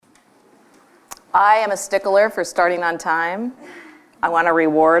I am a stickler for starting on time. I want to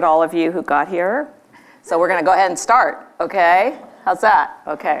reward all of you who got here. So we're going to go ahead and start, okay? How's that?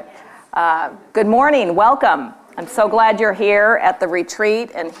 Okay. Good morning. Welcome. I'm so glad you're here at the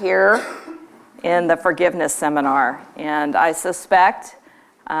retreat and here in the forgiveness seminar. And I suspect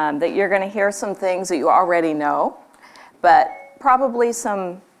that you're going to hear some things that you already know, but probably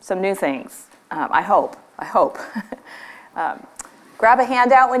some new things. I hope. Grab a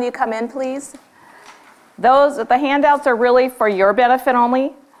handout when you come in, please. The handouts are really for your benefit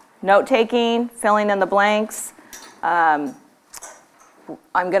only. Note-taking, filling in the blanks. I'm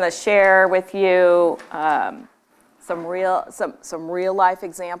going to share with you some real life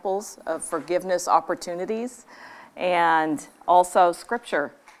examples of forgiveness opportunities, and also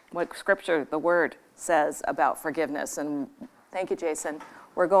scripture, what scripture, the word, says about forgiveness. And thank you, Jason.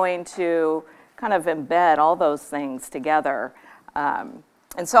 We're going to kind of embed all those things together. And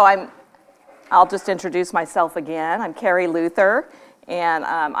so I'll just introduce myself again. I'm Carrie Luther, and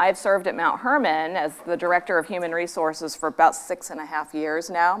I've served at Mount Hermon as the Director of Human Resources for about 6.5 years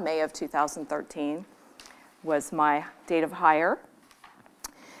now. May of 2013 was my date of hire.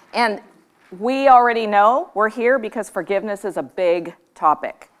 And we already know we're here because forgiveness is a big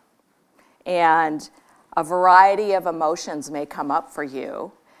topic. And a variety of emotions may come up for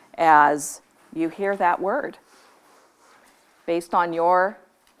you as you hear that word based on your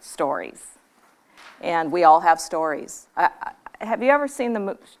stories. And we all have stories. Have you ever seen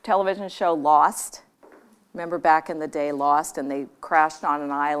the television show Lost? Remember back in the day, Lost, and they crashed on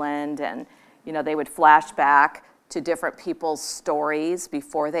an island, and they would flash back to different people's stories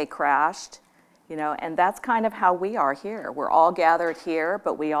before they crashed. And that's kind of how we are here. We're all gathered here,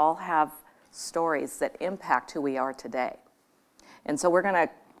 but we all have stories that impact who we are today. And so we're going to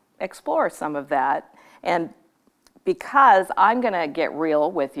explore some of that. And because I'm going to get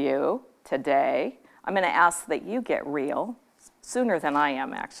real with you today, I'm going to ask that you get real sooner than I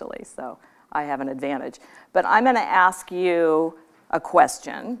am, actually, so I have an advantage. But I'm going to ask you a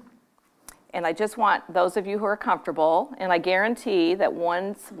question, and I just want those of you who are comfortable, and I guarantee that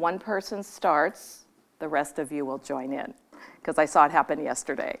once one person starts, the rest of you will join in, because I saw it happen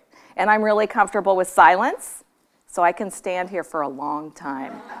yesterday. And I'm really comfortable with silence, so I can stand here for a long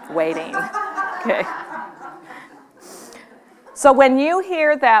time waiting. Okay. So when you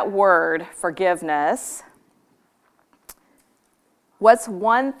hear that word, forgiveness, what's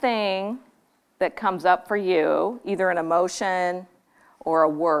one thing that comes up for you, either an emotion or a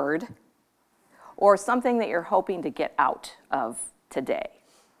word, or something that you're hoping to get out of today,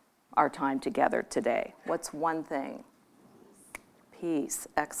 our time together today? What's one thing? Peace.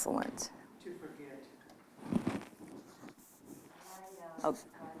 Excellent. To forget. Oh.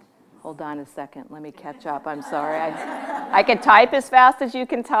 Hold on a second. Let me catch up. I'm sorry. I can type as fast as you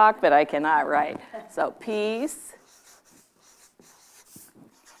can talk, but I cannot write. So peace,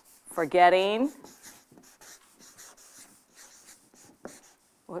 forgetting.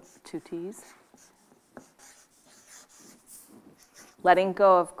 What? 2 T's? Letting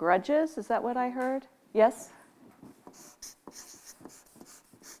go of grudges. Is that what I heard? Yes?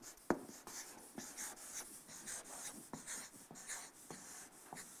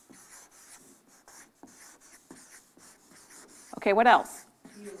 Okay, what else?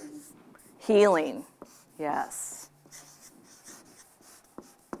 Healing. Yes.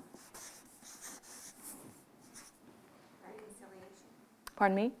 Reconciliation.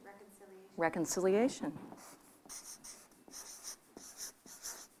 Pardon me? Reconciliation.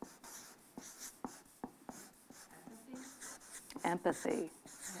 Empathy.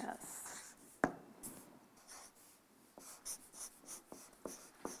 Yes.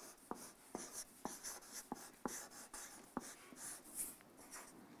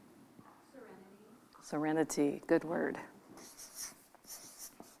 Serenity, good word.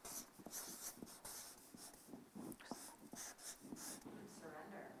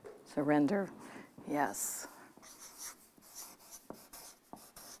 Surrender, yes.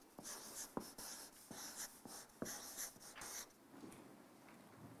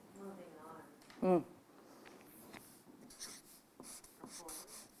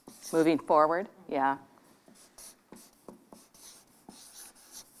 Moving forward, yeah.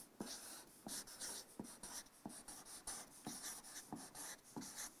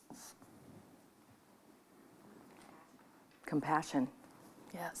 Compassion,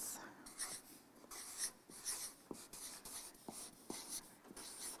 yes.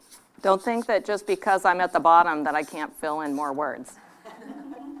 Don't think that just because I'm at the bottom that I can't fill in more words.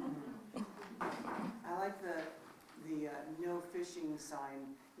 I like the no fishing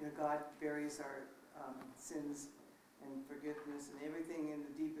sign. God buries our sins and forgiveness and everything in the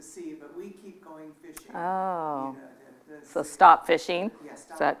deepest sea, but we keep going fishing. Oh. You know, So stop fishing? Yeah, Is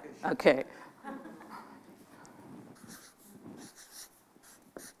stop that, fishing. okay.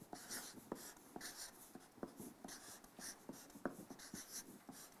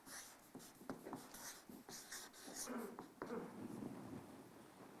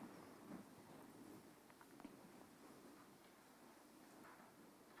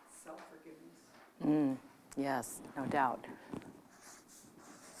 Self-forgiveness. Yes, no doubt.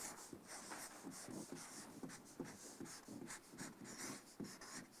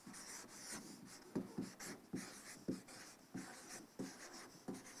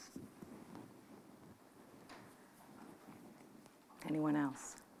 Anyone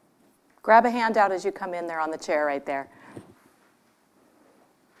else? Grab a handout as you come in there on the chair right there.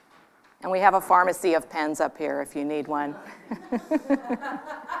 And we have a pharmacy of pens up here if you need one.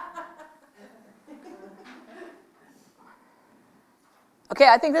 Okay,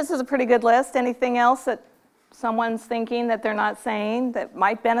 I think this is a pretty good list. Anything else that someone's thinking that they're not saying that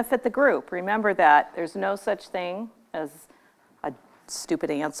might benefit the group? Remember that there's no such thing as a stupid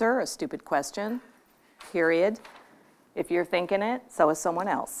answer, a stupid question, period. If you're thinking it, so is someone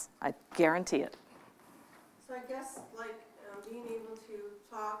else. I guarantee it. So I guess like being able to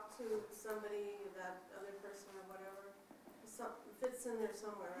talk to somebody, that other person or whatever, fits in there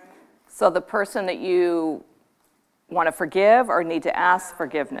somewhere, right? So the person that you want to forgive or need to ask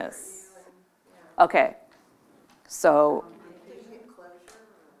forgiveness. Okay, so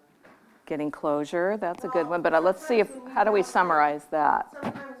getting closure, that's a good one, but let's see how do we summarize that?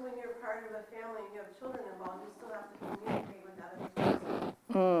 Sometimes when you're part of a family and you have children involved, you still have to communicate with that other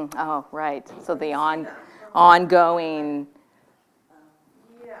person. Oh, right, so the ongoing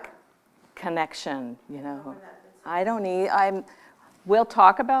Yeah. connection, you know. I don't need, we'll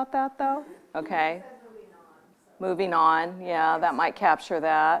talk about that though, okay? Moving on, yeah, that might capture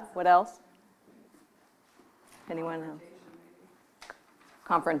that. What else? Anyone else?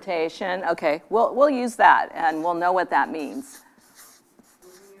 Confrontation, okay, we'll use that and we'll know what that means.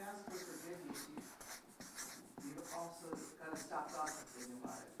 When you ask for forgiveness, you also got to stop gossiping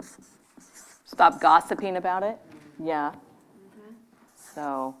about it. Stop gossiping about it? Yeah.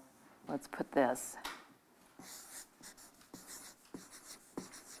 So let's put this.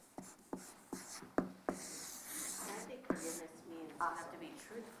 I think forgiveness means you have to be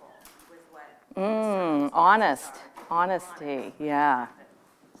truthful with what. Honest, honesty, yeah.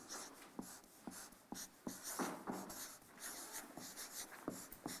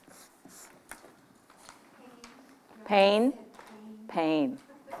 Pain? Pain.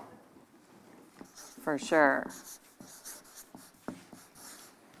 For sure.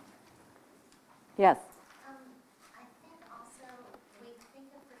 Yes. I think also we think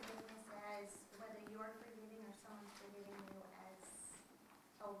of forgiveness as whether you're forgiving or someone's forgiving you as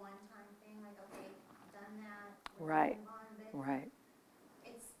a one-time thing, like, okay, I've done that, we're Right. moving on, but Right.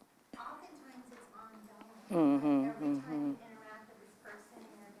 it's, oftentimes it's ongoing. Mhm, Like every time you interact with this person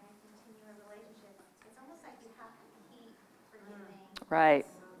and you're going to continue a relationship, it's almost like you have to keep forgiving. Right. Yeah.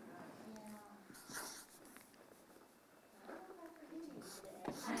 I don't know if I forgive you today.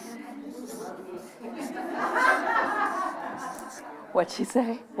 What'd she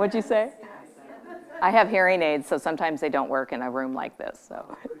say? What'd you say? I have hearing aids, so sometimes they don't work in a room like this,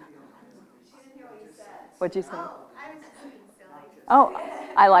 so. She didn't hear what you said. What'd you say? Oh, I was just being silly. Oh,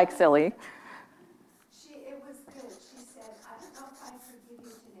 I like silly. It was good. She said, I don't know if I forgive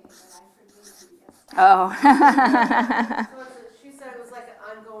you today, but I forgive you yesterday. Oh. So she said it was like an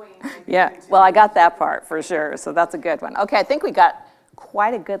ongoing. Yeah, well, I got that part for sure, so that's a good one. Okay, I think we got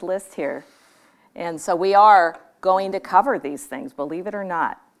quite a good list here. And so we are going to cover these things, believe it or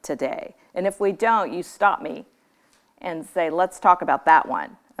not, today. And if we don't, you stop me and say, let's talk about that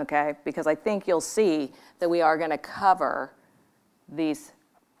one, okay? Because I think you'll see that we are going to cover these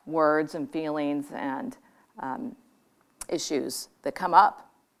words and feelings and issues that come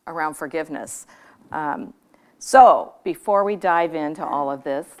up around forgiveness. So before we dive into all of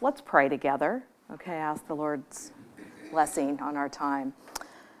this, let's pray together. Okay, ask the Lord's blessing on our time.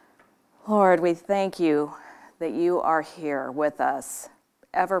 Lord, we thank you that you are here with us,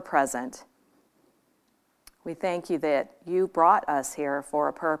 ever present. We thank you that you brought us here for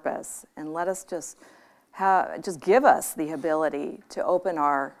a purpose, and let us just give us the ability to open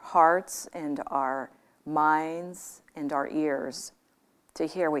our hearts and our minds and our ears to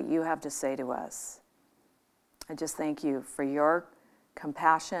hear what you have to say to us. I just thank you for your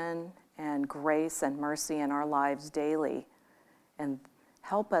compassion and grace and mercy in our lives daily, and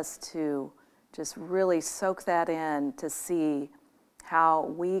help us to just really soak that in to see how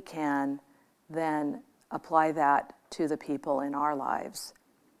we can then apply that to the people in our lives.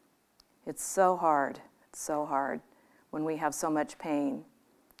 It's so hard. It's so hard when we have so much pain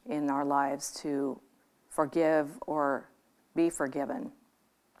in our lives to forgive or be forgiven.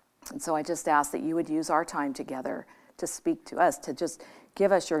 And so I just ask that you would use our time together to speak to us, to just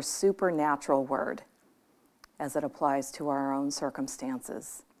give us your supernatural word as it applies to our own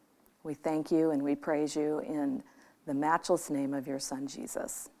circumstances. We thank you and we praise you in the matchless name of your Son,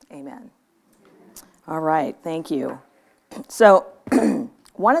 Jesus. Amen. All right, thank you. So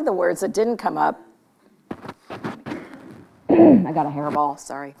one of the words that didn't come up, I got a hairball,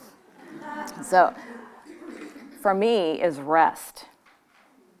 sorry. So for me is rest.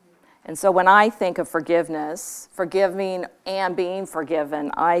 And so when I think of forgiveness, forgiving and being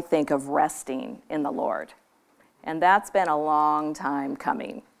forgiven, I think of resting in the Lord. And that's been a long time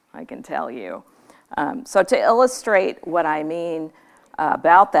coming, I can tell you. So to illustrate what I mean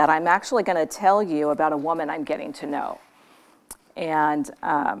about that, I'm actually going to tell you about a woman I'm getting to know and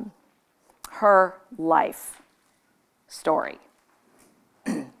her life story.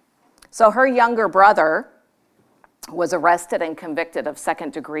 So her younger brother was arrested and convicted of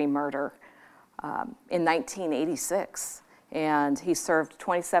second-degree murder in 1986, and he served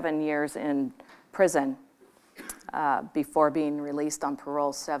 27 years in prison before being released on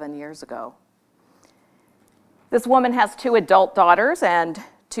parole 7 years ago. This woman has 2 adult daughters and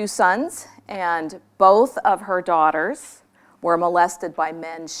 2 sons, and both of her daughters were molested by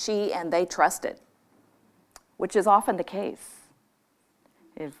men she and they trusted, which is often the case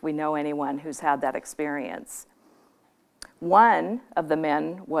if we know anyone who's had that experience. One of the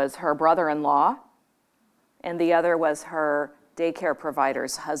men was her brother-in-law, and the other was her daycare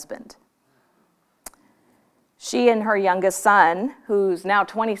provider's husband. She and her youngest son, who's now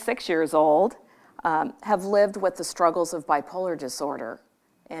 26 years old, have lived with the struggles of bipolar disorder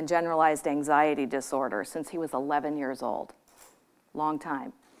and generalized anxiety disorder since he was 11 years old. Long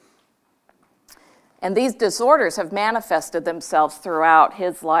time. And these disorders have manifested themselves throughout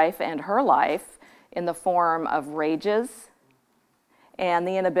his life and her life in the form of rages and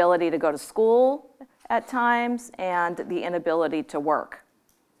the inability to go to school at times and the inability to work.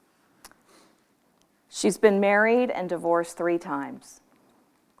 She's been married and divorced 3 times.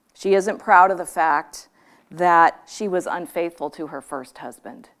 She isn't proud of the fact that she was unfaithful to her first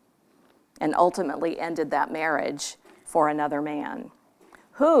husband and ultimately ended that marriage for another man,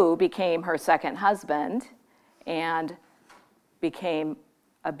 who became her second husband and became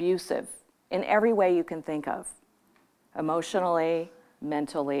abusive in every way you can think of, emotionally,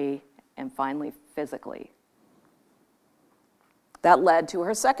 mentally, and finally physically. That led to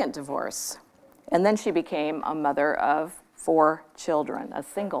her second divorce. And then she became a mother of 4 children, a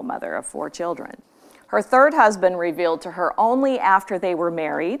single mother of 4 children. Her third husband revealed to her only after they were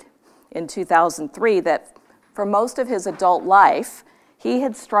married in 2003 that for most of his adult life, he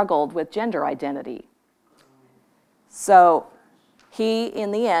had struggled with gender identity. So he,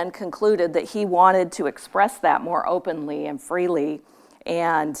 in the end, concluded that he wanted to express that more openly and freely,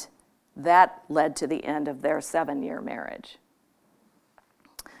 and that led to the end of their 7-year marriage.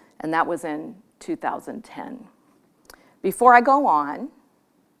 And that was in 2010. Before I go on,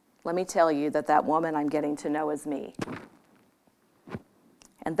 let me tell you that that woman I'm getting to know is me.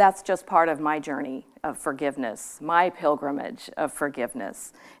 And that's just part of my journey of forgiveness, my pilgrimage of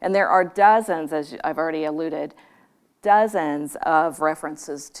forgiveness. And there are dozens, as I've already alluded, dozens of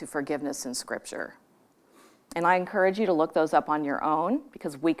references to forgiveness in Scripture. And I encourage you to look those up on your own,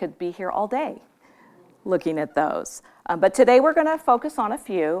 because we could be here all day looking at those. But today we're going to focus on a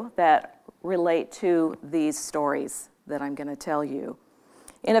few that relate to these stories that I'm going to tell you.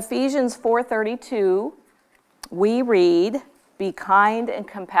 In Ephesians 4:32, we read, "Be kind and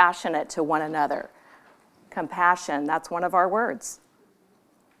compassionate to one another." Compassion, that's one of our words.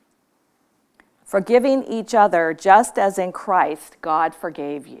 "Forgiving each other just as in Christ God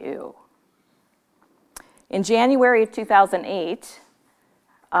forgave you." In January of 2008,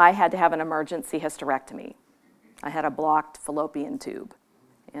 I had to have an emergency hysterectomy. I had a blocked fallopian tube.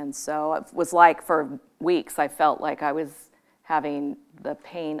 And so it was like for weeks I felt like I was having the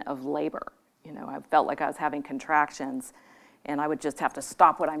pain of labor. You know, I felt like I was having contractions, and I would just have to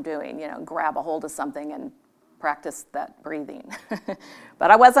stop what I'm doing, you know, grab a hold of something and practice that breathing.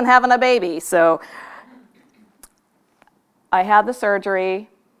 But I wasn't having a baby, so I had the surgery.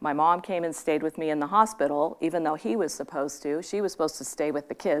 My mom came and stayed with me in the hospital, even though he was supposed to. She was supposed to stay with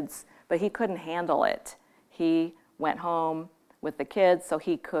the kids, but he couldn't handle it. He went home with the kids so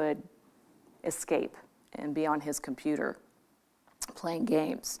he could escape and be on his computer playing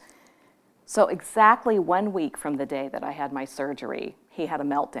games. So exactly 1 week from the day that I had my surgery, he had a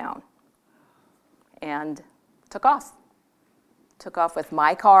meltdown and took off. Took off with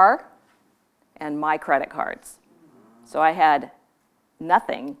my car and my credit cards. So I had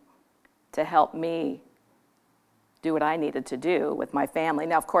nothing to help me do what I needed to do with my family.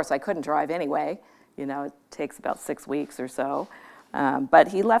 Now, of course, I couldn't drive anyway. You know, it takes about 6 weeks or so. But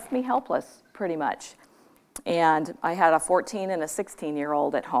he left me helpless, pretty much. And I had a 14 and a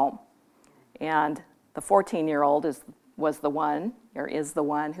 16-year-old at home. And the 14-year-old was the one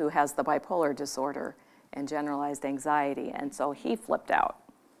who has the bipolar disorder and generalized anxiety. And so he flipped out.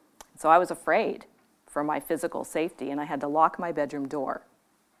 So I was afraid for my physical safety, and I had to lock my bedroom door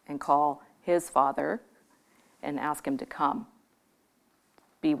and call his father and ask him to come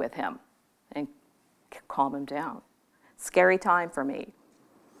be with him and calm him down. Scary time for me.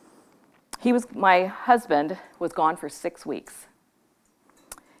 My husband was gone for 6 weeks.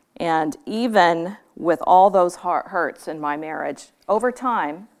 And even with all those hurts in my marriage, over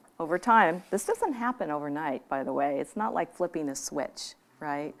time, this doesn't happen overnight, by the way. It's not like flipping a switch,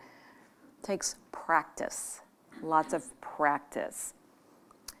 right? It takes practice, lots of practice.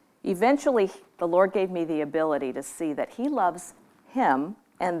 Eventually, the Lord gave me the ability to see that he loves him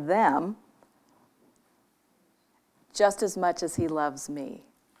and them just as much as he loves me.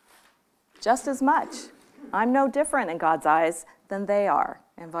 Just as much. I'm no different in God's eyes than they are,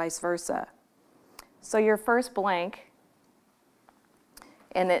 and vice versa. So your first blank,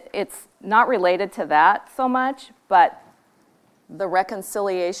 and it's not related to that so much, but the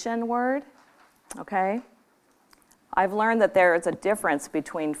reconciliation word, okay? I've learned that there is a difference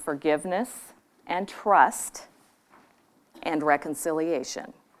between forgiveness and trust and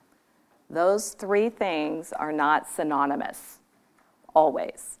reconciliation. Those three things are not synonymous,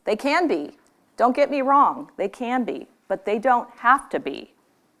 always. They can be. Don't get me wrong, they can be, but they don't have to be.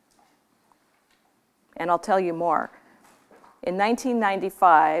 And I'll tell you more. In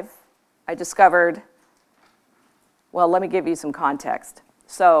 1995, I discovered, well, let me give you some context.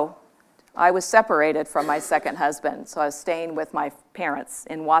 So I was separated from my second husband, so I was staying with my parents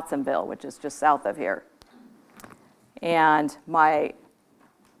in Watsonville, which is just south of here. And my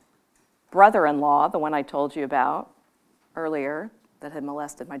brother-in-law, the one I told you about earlier, that had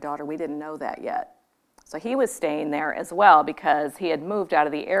molested my daughter, we didn't know that yet. So he was staying there as well because he had moved out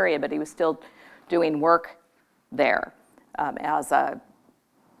of the area, but he was still doing work there as a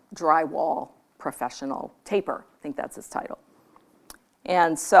drywall professional taper. I think that's his title.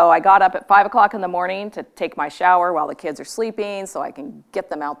 And so I got up at 5 o'clock in the morning to take my shower while the kids are sleeping so I can get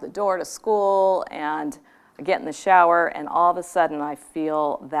them out the door to school, and I get in the shower, and all of a sudden I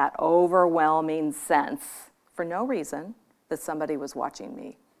feel that overwhelming sense, for no reason, that somebody was watching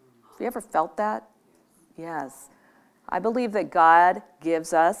me. Have you ever felt that? Yes. I believe that God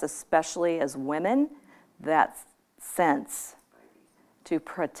gives us, especially as women, that sense to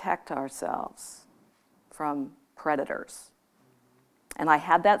protect ourselves from predators. And I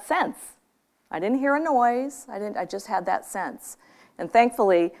had that sense. I didn't hear a noise. I just had that sense. And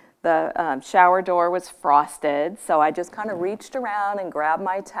thankfully, the shower door was frosted, so I just kind of reached around and grabbed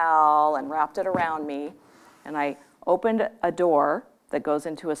my towel and wrapped it around me. And I opened a door that goes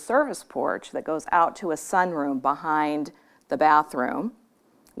into a service porch that goes out to a sunroom behind the bathroom,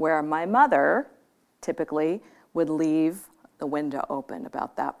 where my mother typically would leave the window open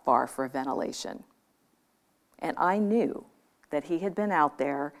about that far for ventilation. And I knew that he had been out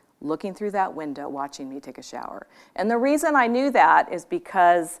there looking through that window watching me take a shower. And the reason I knew that is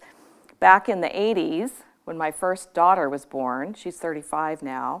because back in the 80s, when my first daughter was born, she's 35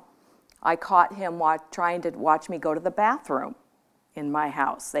 now, I caught him trying to watch me go to the bathroom in my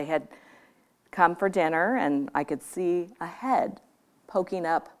house. They had come for dinner, and I could see a head poking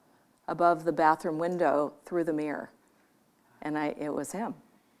up above the bathroom window through the mirror. And it was him.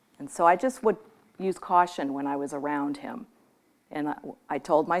 And so I just would use caution when I was around him. And I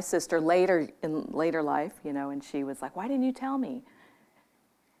told my sister in later life, and she was like, "Why didn't you tell me?"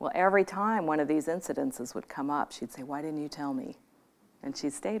 Well, every time one of these incidences would come up, she'd say, "Why didn't you tell me?" And she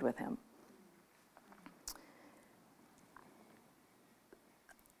stayed with him.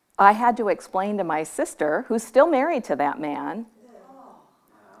 I had to explain to my sister, who's still married to that man,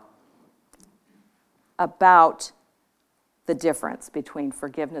 about the difference between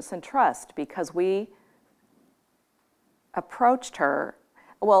forgiveness and trust, because we approached her.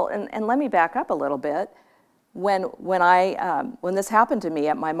 Well, and let me back up a little bit. When this happened to me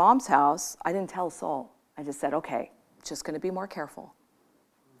at my mom's house, I didn't tell a soul. I just said, "Okay, just going to be more careful."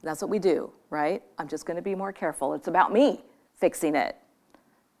 That's what we do, right? I'm just going to be more careful. It's about me fixing it.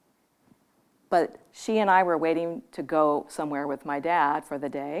 But she and I were waiting to go somewhere with my dad for the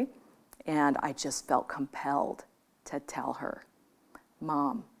day, and I just felt compelled to tell her,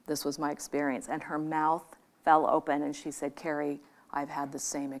 "Mom, this was my experience." And her mouth fell open, and she said, "Carrie, I've had the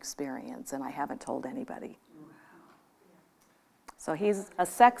same experience and I haven't told anybody. So he's a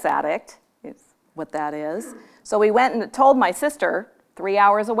sex addict, is what that is. So we went and told my sister 3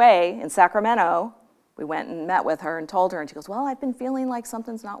 hours away in Sacramento. We went and met with her and told her, and she goes, well, I've been feeling like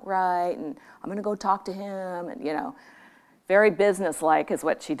something's not right, and I'm going to go talk to him, and very businesslike is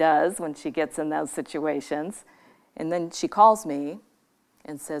what she does when she gets in those situations. And then she calls me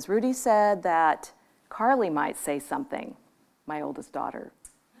and says, Rudy said that Carly might say something, my oldest daughter,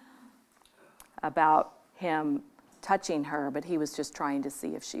 about him touching her, but he was just trying to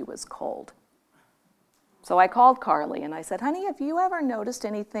see if she was cold. So I called Carly and I said, honey, have you ever noticed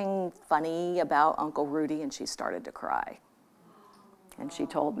anything funny about Uncle Rudy? And she started to cry. And she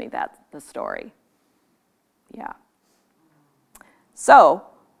told me the story. Yeah. So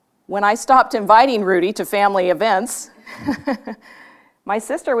when I stopped inviting Rudy to family events, my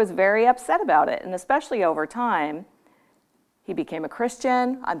sister was very upset about it. And especially over time, he became a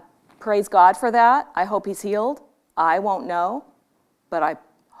Christian. I praise God for that. I hope he's healed. I won't know, but I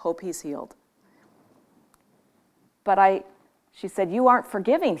hope he's healed. But she said, you aren't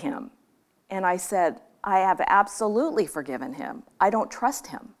forgiving him. And I said, I have absolutely forgiven him. I don't trust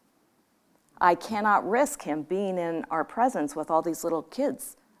him. I cannot risk him being in our presence with all these little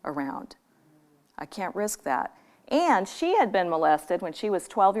kids around. I can't risk that. And she had been molested when she was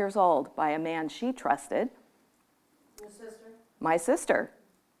 12 years old by a man she trusted. Your sister? My sister.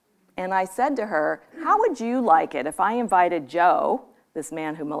 And I said to her, how would you like it if I invited Joe, this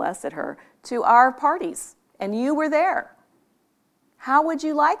man who molested her, to our parties? And you were there. How would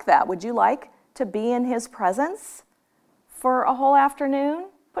you like that? Would you like to be in his presence for a whole afternoon?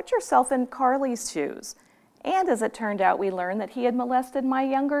 Put yourself in Carly's shoes. And as it turned out, we learned that he had molested my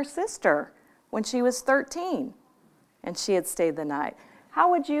younger sister when she was 13, and she had stayed the night.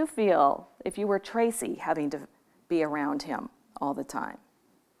 How would you feel if you were Tracy having to be around him all the time?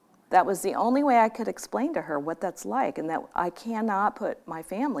 That was the only way I could explain to her what that's like, and that I cannot put my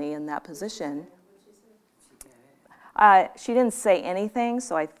family in that position. She didn't say anything,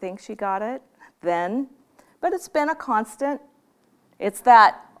 so I think she got it then. But it's been a constant. It's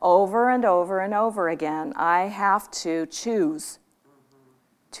that over and over and over again. I have to choose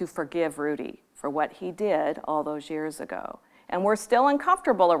to forgive Rudy for what he did all those years ago. And we're still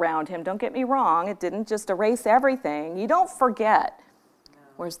uncomfortable around him, don't get me wrong. It didn't just erase everything. You don't forget.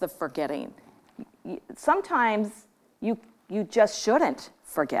 Where's the forgetting? Sometimes you just shouldn't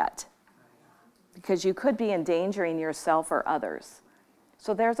forget, because you could be endangering yourself or others.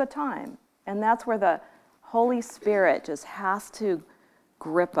 So there's a time, and that's where the Holy Spirit just has to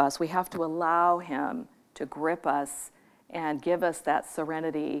grip us. We have to allow him to grip us and give us that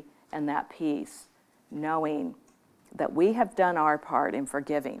serenity and that peace, knowing that we have done our part in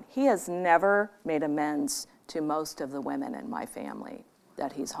forgiving. He has never made amends to most of the women in my family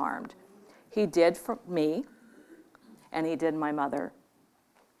that he's harmed. He did for me, and he did my mother,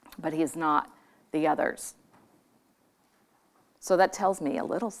 but he's not the others. So that tells me a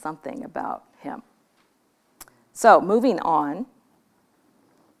little something about him. So moving on,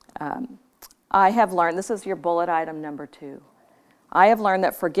 I have learned, this is your bullet item number 2. I have learned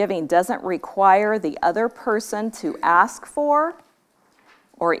that forgiving doesn't require the other person to ask for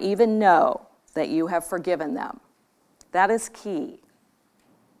or even know that you have forgiven them. That is key.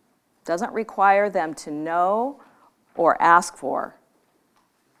 Doesn't require them to know or ask for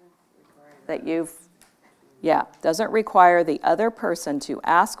that doesn't require the other person to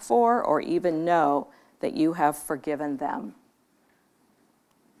ask for or even know that you have forgiven them.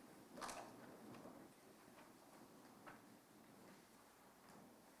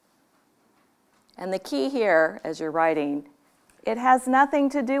 And the key here, as you're writing, it has nothing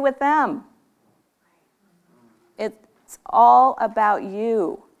to do with them. It's all about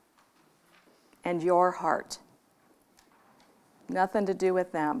you and your heart. Nothing to do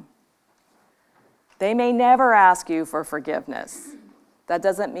with them. They may never ask you for forgiveness. That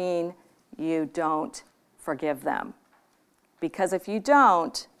doesn't mean you don't forgive them. Because if you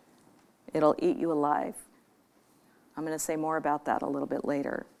don't, it'll eat you alive. I'm going to say more about that a little bit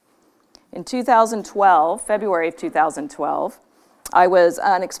later. In 2012, February of 2012, I was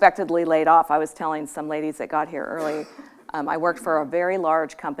unexpectedly laid off. I was telling some ladies that got here early, I worked for a very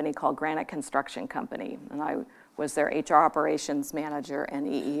large company called Granite Construction Company, and I was their HR operations manager and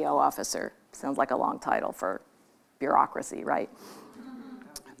EEO officer. Sounds like a long title for bureaucracy, right?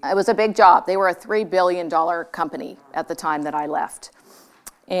 It was a big job. They were a $3 billion company at the time that I left.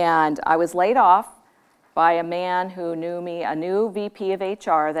 And I was laid off by a man who knew me, a new VP of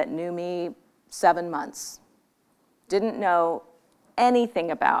HR that knew me 7 months. Didn't know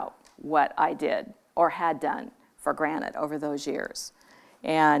anything about what I did or had done for granted over those years.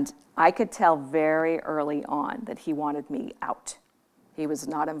 And I could tell very early on that he wanted me out. He was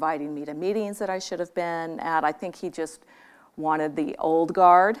not inviting me to meetings that I should have been at. I think he just wanted the old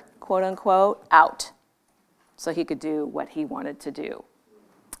guard, quote unquote, out so he could do what he wanted to do.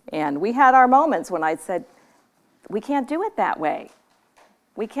 And we had our moments when I said, we can't do it that way.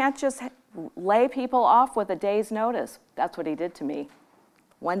 We can't just lay people off with a day's notice. That's what he did to me.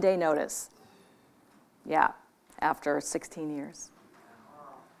 1 day notice. Yeah, after 16 years.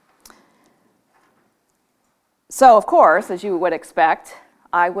 So, of course, as you would expect,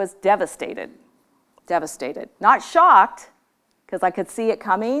 I was devastated. Devastated. Not shocked, because I could see it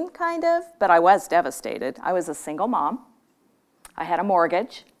coming, kind of, but I was devastated. I was a single mom. I had a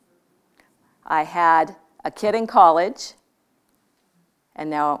mortgage. I had a kid in college, and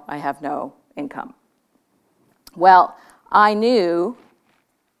now I have no income. Well, I knew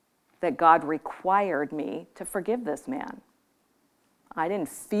that God required me to forgive this man. I didn't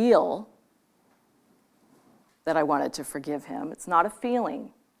feel that I wanted to forgive him. It's not a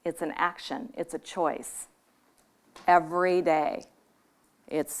feeling, it's an action, it's a choice. Every day,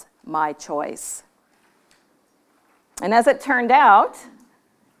 it's my choice. And as it turned out,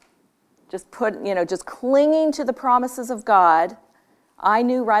 just clinging to the promises of God, I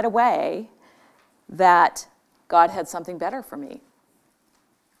knew right away that God had something better for me.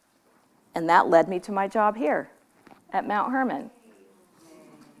 And that led me to my job here at Mount Hermon.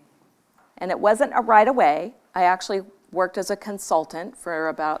 And it wasn't a right away. I actually worked as a consultant for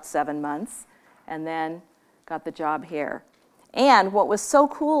about 7 months and then got the job here. And what was so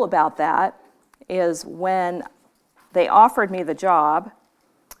cool about that is when they offered me the job,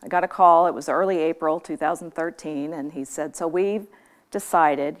 I got a call, it was early April 2013, and he said, so we've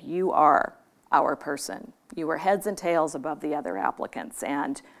decided you are our person. You were heads and tails above the other applicants,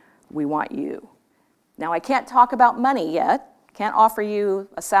 and we want you. Now, I can't talk about money yet, can't offer you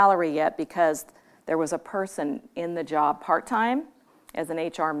a salary yet, because there was a person in the job part-time as an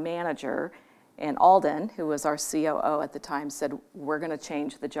HR manager, and Alden, who was our COO at the time, said, we're going to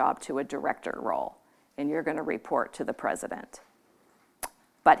change the job to a director role, and you're going to report to the president.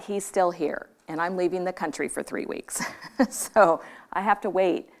 But he's still here, and I'm leaving the country for 3 weeks. So I have to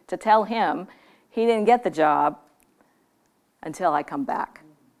wait to tell him he didn't get the job until I come back.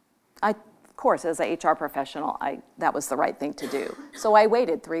 Of course, as an HR professional, that was the right thing to do. So I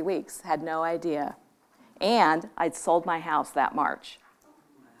waited 3 weeks, had no idea. And I'd sold my house that March.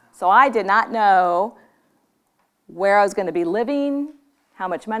 So I did not know where I was going to be living, how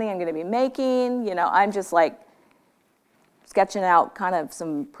much money I'm going to be making. You know, I'm just like sketching out kind of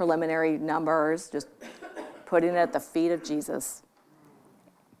some preliminary numbers, just putting it at the feet of Jesus.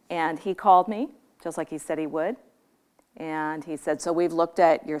 And he called me, just like he said he would. And he said, so we've looked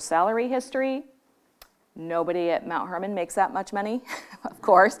at your salary history. Nobody at Mount Hermon makes that much money, of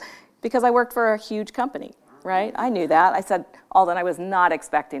course, because I worked for a huge company, right? I knew that. I said, Alden, I was not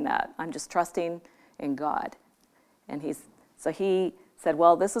expecting that. I'm just trusting in God. And so he said,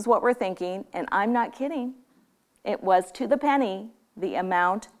 well, this is what we're thinking. And I'm not kidding. It was to the penny the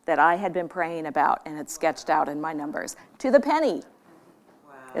amount that I had been praying about and had sketched out in my numbers. To the penny.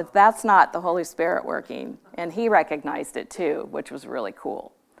 If that's not the Holy Spirit working. And he recognized it too, which was really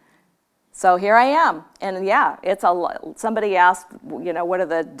cool. So here I am. And yeah, somebody asked, you know, what are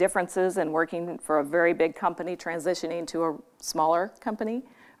the differences in working for a very big company transitioning to a smaller company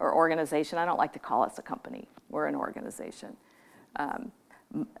or organization? I don't like to call us a company. We're an organization.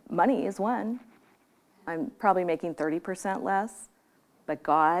 Money is one. I'm probably making 30% less. But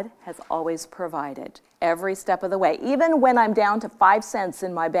God has always provided every step of the way. Even when I'm down to 5 cents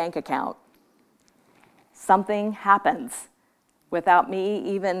in my bank account, something happens without me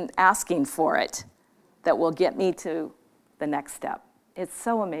even asking for it that will get me to the next step. It's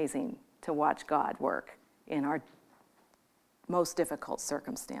so amazing to watch God work in our most difficult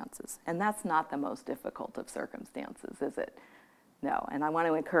circumstances. And that's not the most difficult of circumstances, is it? No. And I want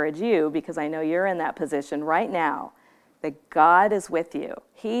to encourage you, because I know you're in that position right now, that God is with you.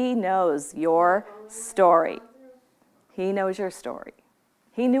 He knows your story. He knows your story.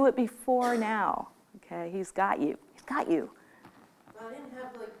 He knew it before now. Okay, he's got you. He's got you. I didn't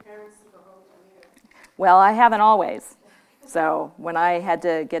have like parents to go home to either. Well, I haven't always. So when I had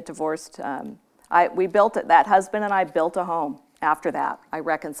to get divorced, we built it. That husband and I built a home. After that, I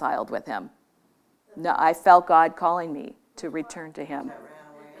reconciled with him. No, I felt God calling me to return to him.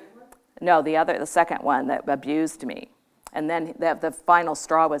 No, the second one that abused me. And then the final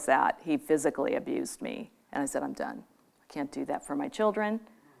straw was that he physically abused me. And I said, I'm done. I can't do that for my children.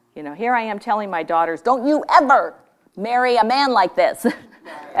 You know, here I am telling my daughters, don't you ever marry a man like this.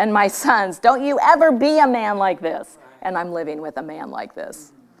 And my sons, don't you ever be a man like this. And I'm living with a man like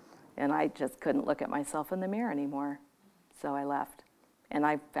this. And I just couldn't look at myself in the mirror anymore. So I left. And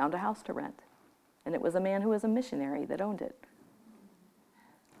I found a house to rent. And it was a man who was a missionary that owned it.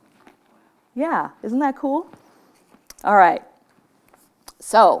 Yeah, isn't that cool? All right.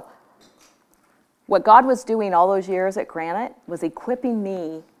 So, what God was doing all those years at Granite was equipping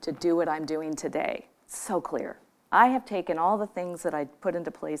me to do what I'm doing today. So clear. I have taken all the things that I put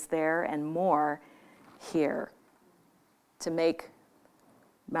into place there and more here to make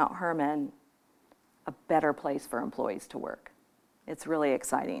Mount Hermon a better place for employees to work. It's really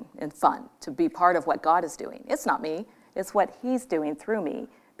exciting and fun to be part of what God is doing. It's not me, it's what He's doing through me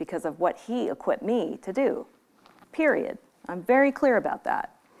because of what He equipped me to do, period. I'm very clear about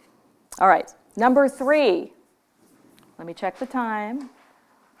that. All right, number 3. Let me check the time.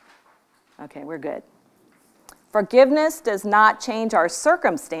 Okay, we're good. Forgiveness does not change our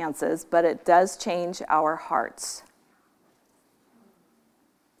circumstances, but it does change our hearts.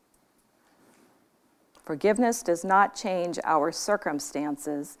 Forgiveness does not change our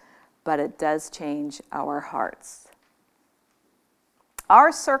circumstances, but it does change our hearts.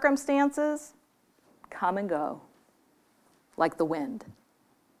 Our circumstances come and go like the wind.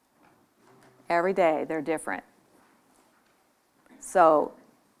 Every day they're different. So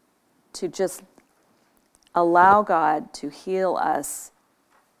to just allow God to heal us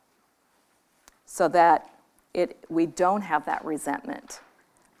so that we don't have that resentment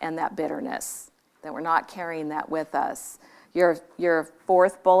and that bitterness, that we're not carrying that with us. Your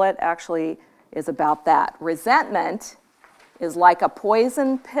 4th bullet actually is about that. Resentment is like a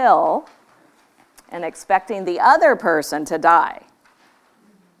poison pill and expecting the other person to die.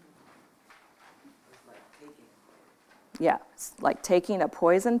 Yeah, it's like taking a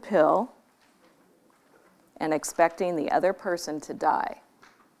poison pill and expecting the other person to die.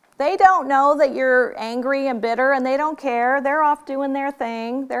 They don't know that you're angry and bitter, and they don't care. They're off doing their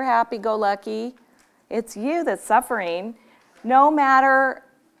thing. They're happy-go-lucky. It's you that's suffering. No matter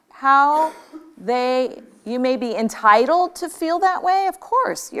how you may be entitled to feel that way, of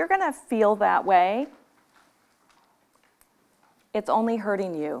course, you're going to feel that way. It's only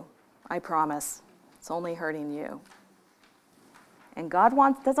hurting you, I promise. It's only hurting you. And God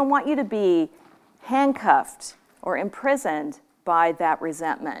doesn't want you to be handcuffed or imprisoned by that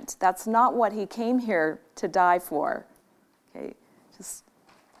resentment. That's not what He came here to die for.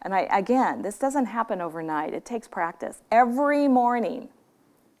 Okay, again, this doesn't happen overnight. It takes practice. Every morning,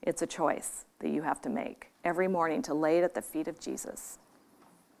 it's a choice that you have to make. Every morning to lay it at the feet of Jesus.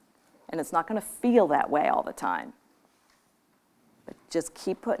 And it's not going to feel that way all the time. But just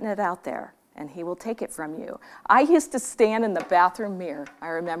keep putting it out there, and He will take it from you. I used to stand in the bathroom mirror. I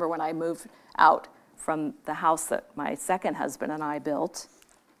remember when I moved out from the house that my second husband and I built.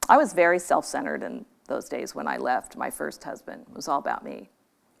 I was very self-centered in those days when I left my first husband. It was all about me.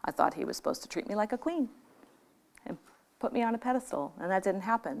 I thought he was supposed to treat me like a queen and put me on a pedestal, and that didn't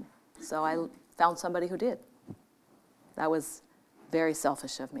happen. So I found somebody who did. That was very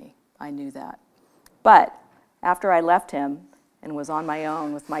selfish of me. I knew that. But after I left him and was on my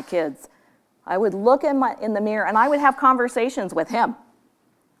own with my kids, I would look in the mirror and I would have conversations with him.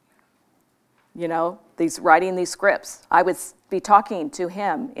 You know, writing these scripts. I would be talking to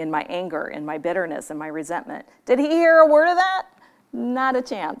him in my anger, in my bitterness, and my resentment. Did he hear a word of that? Not a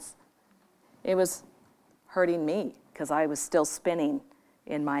chance. It was hurting me because I was still spinning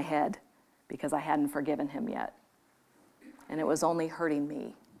in my head because I hadn't forgiven him yet. And it was only hurting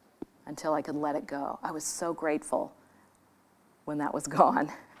me until I could let it go. I was so grateful when that was gone.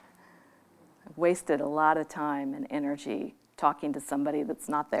 I wasted a lot of time and energy talking to somebody that's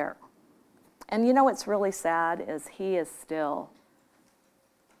not there. And you know what's really sad is he's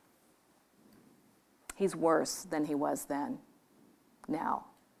worse than he was then, now.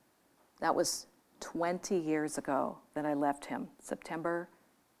 That was 20 years ago that I left him, September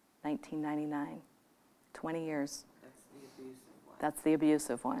 1999. 20 years. That's the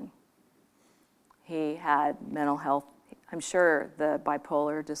abusive one. He had mental health. I'm sure the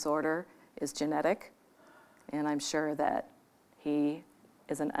bipolar disorder is genetic, and I'm sure that he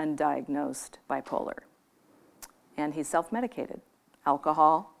is an undiagnosed bipolar. And he's self-medicated.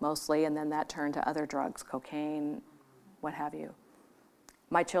 Alcohol, mostly, and then that turned to other drugs, cocaine, what have you.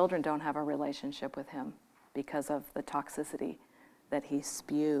 My children don't have a relationship with him because of the toxicity that he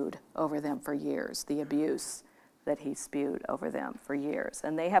spewed over them for years, the abuse that he spewed over them for years.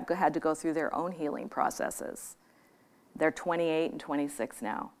 And they have had to go through their own healing processes. They're 28 and 26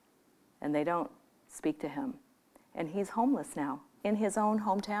 now, and they don't speak to him. And he's homeless now in his own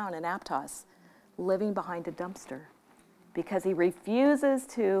hometown in Aptos, living behind a dumpster. because he refuses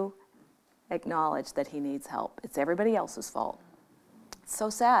to acknowledge that he needs help. It's everybody else's fault. It's so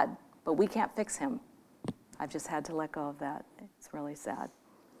sad, but we can't fix him. I've just had to let go of that. It's really sad.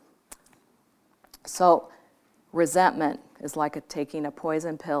 So resentment is like taking a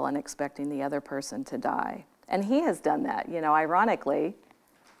poison pill and expecting the other person to die. And he has done that. You know, ironically,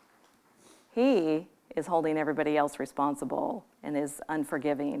 he is holding everybody else responsible and is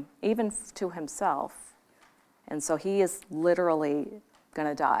unforgiving, even to himself. And so he is literally going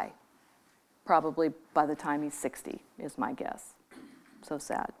to die, probably by the time he's 60, is my guess. So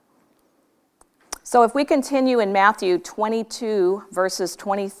sad. So if we continue in Matthew 22, verses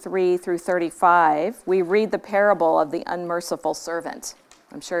 23 through 35, we read the parable of the unmerciful servant.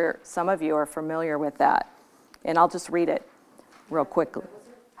 I'm sure some of you are familiar with that. And I'll just read it real quickly.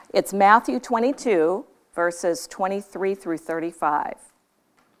 It's Matthew 22, verses 23 through 35.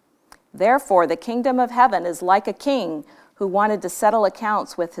 Therefore, the kingdom of heaven is like a king who wanted to settle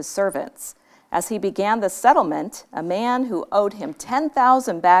accounts with his servants. As he began the settlement, a man who owed him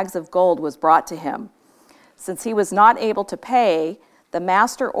 10,000 bags of gold was brought to him. Since he was not able to pay, the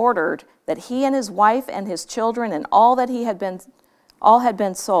master ordered that he and his wife and his children and all that had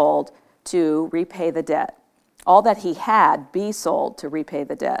been sold to repay the debt. All that he had be sold to repay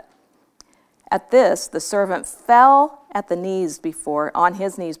the debt. At this, the servant fell on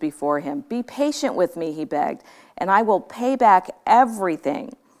his knees before him. Be patient with me, he begged, and I will pay back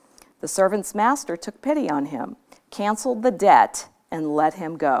everything. The servant's master took pity on him, canceled the debt, and let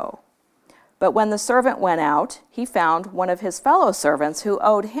him go. But when the servant went out, he found one of his fellow servants who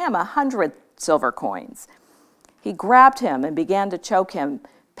owed him 100 silver coins. He grabbed him and began to choke him.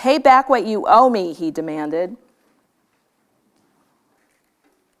 Pay back what you owe me, he demanded.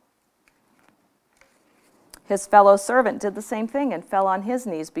 His fellow servant did the same thing and fell on his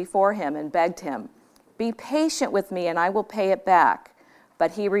knees before him and begged him, be patient with me and I will pay it back.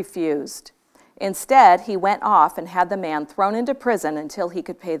 But he refused. Instead, he went off and had the man thrown into prison until he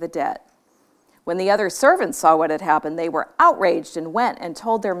could pay the debt. When the other servants saw what had happened, they were outraged and went and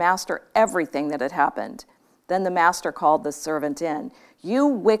told their master everything that had happened. Then the master called the servant in. You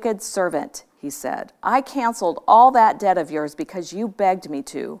wicked servant, he said, I canceled all that debt of yours because you begged me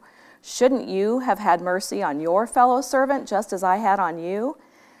to. Shouldn't you have had mercy on your fellow servant just as I had on you?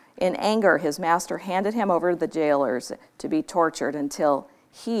 In anger, his master handed him over to the jailers to be tortured until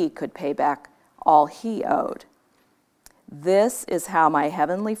he could pay back all he owed. This is how my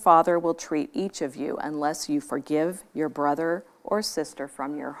heavenly Father will treat each of you unless you forgive your brother or sister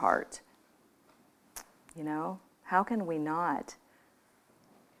from your heart. You know, how can we not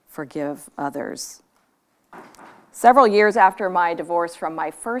forgive others? Several years after my divorce from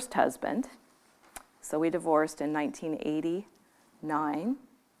my first husband, so we divorced in 1989.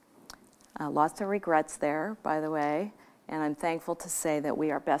 Lots of regrets there, by the way, and I'm thankful to say that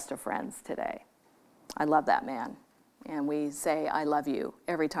we are best of friends today. I love that man, and we say, I love you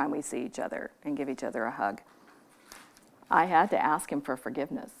every time we see each other and give each other a hug. I had to ask him for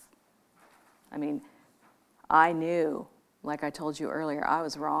forgiveness. I mean, I knew, like I told you earlier, I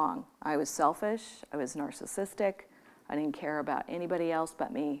was wrong. I was selfish, I was narcissistic, I didn't care about anybody else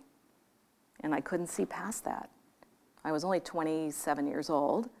but me, and I couldn't see past that. I was only 27 years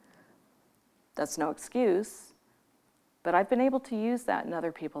old. That's no excuse, but I've been able to use that in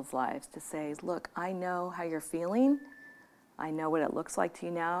other people's lives to say, look, I know how you're feeling. I know what it looks like to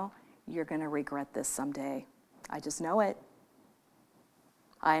you now. You're going to regret this someday. I just know it.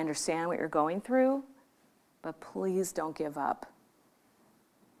 I understand what you're going through, but please don't give up.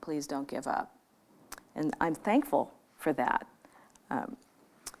 Please don't give up. And I'm thankful for that.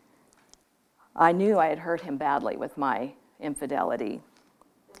 I knew I had hurt him badly with my infidelity.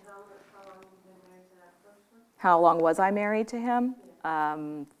 How long was I married to him?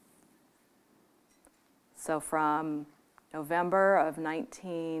 So from November of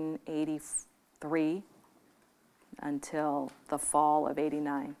 1983 until the fall of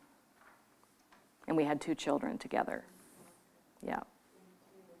 89. And we had 2 children together. Yeah.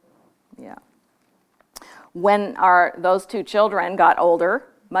 Yeah. When those 2 children got older,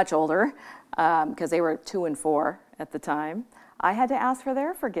 much older, because they were 2 and 4 at the time, I had to ask for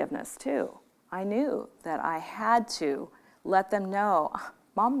their forgiveness too. I knew that I had to let them know,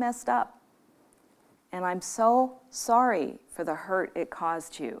 Mom messed up. And I'm so sorry for the hurt it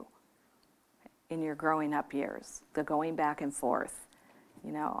caused you in your growing up years, the going back and forth,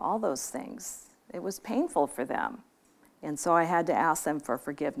 you know, all those things. It was painful for them. And so I had to ask them for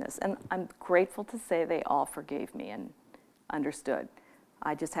forgiveness. And I'm grateful to say they all forgave me and understood.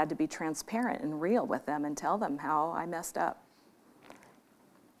 I just had to be transparent and real with them and tell them how I messed up.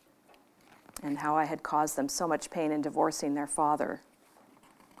 and how I had caused them so much pain in divorcing their father.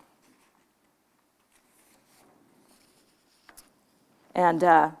 And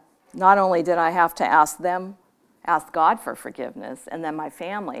not only did I have to ask God for forgiveness, and then my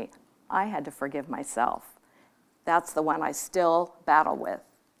family, I had to forgive myself. That's the one I still battle with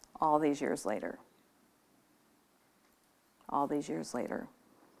all these years later. All these years later.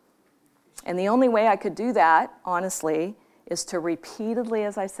 And the only way I could do that, honestly, is to repeatedly,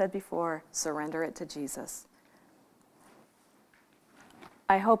 as I said before, surrender it to Jesus.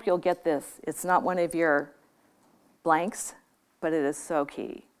 I hope you'll get this. It's not one of your blanks, but it is so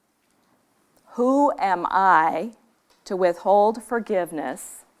key. Who am I to withhold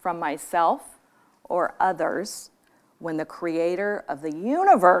forgiveness from myself or others when the creator of the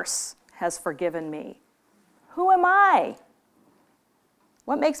universe has forgiven me? Who am I?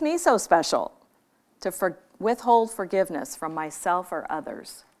 What makes me so special to withhold forgiveness from myself or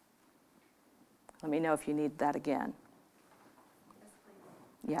others? Let me know if you need that again.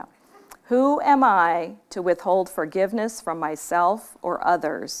 Yeah. Who am I to withhold forgiveness from myself or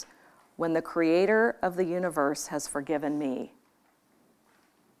others when the creator of the universe has forgiven me?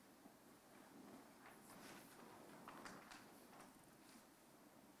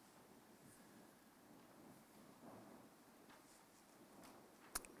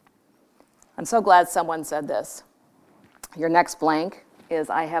 I'm so glad someone said this. Your next blank is,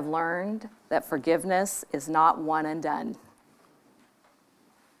 I have learned that forgiveness is not one and done.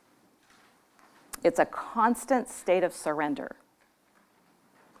 It's a constant state of surrender.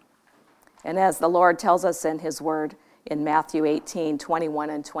 And as the Lord tells us in his word in Matthew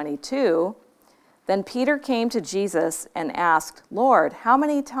 18:21 and 22, then Peter came to Jesus and asked, Lord, how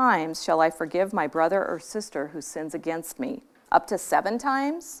many times shall I forgive my brother or sister who sins against me? Up to 7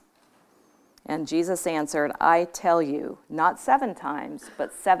 times? And Jesus answered, I tell you, not 7 times,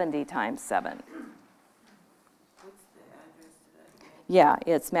 but 70 times 7. What's the address to that? Yeah,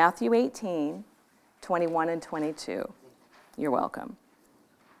 it's Matthew 18:21 and 22. You're welcome.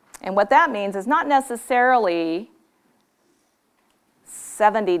 And what that means is not necessarily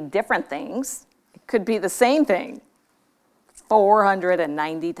 70 different things. It could be the same thing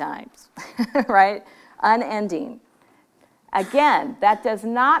 490 times, right? Unending. Again, that does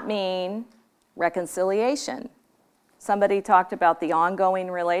not mean reconciliation. Somebody talked about the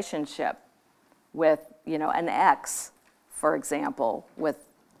ongoing relationship with, an ex, for example, with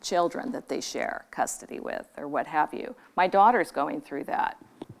children that they share custody with or what have you. My daughter's going through that.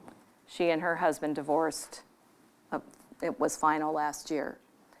 She and her husband divorced. It was final last year.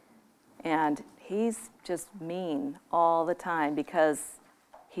 And he's just mean all the time because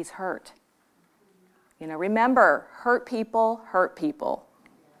he's hurt. Remember, hurt people hurt people.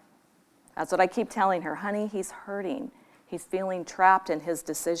 That's what I keep telling her. Honey, he's hurting. He's feeling trapped in his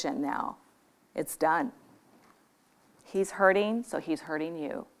decision now. It's done. He's hurting, so he's hurting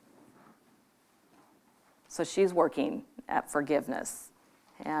you. So she's working at forgiveness.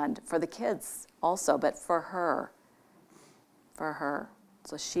 And for the kids also, but for her.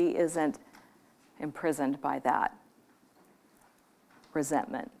 So she isn't imprisoned by that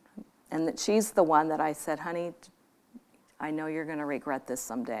resentment. And that she's the one that I said, honey, I know you're going to regret this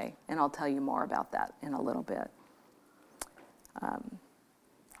someday, and I'll tell you more about that in a little bit.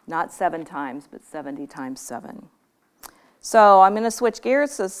 Not 7 times, but 70 times 7. So I'm going to switch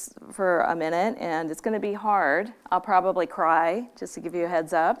gears for a minute, and it's going to be hard. I'll probably cry, just to give you a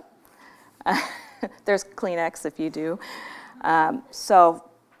heads up. There's Kleenex if you do. So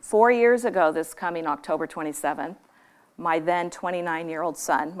 4 years ago, this coming October 27th, my then 29-year-old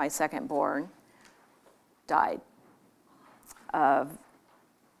son, my second born, died of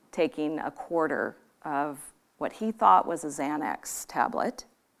taking a quarter of what he thought was a Xanax tablet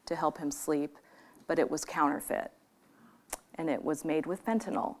to help him sleep, but it was counterfeit. And it was made with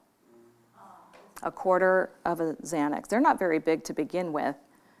fentanyl. A quarter of a Xanax. They're not very big to begin with.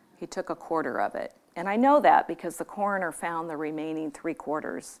 He took a quarter of it. And I know that because the coroner found the remaining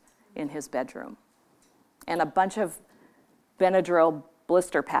 3/4 in his bedroom. And a bunch of Benadryl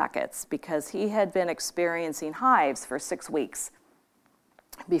blister packets because he had been experiencing hives for 6 weeks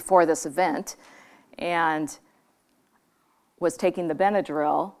before this event and was taking the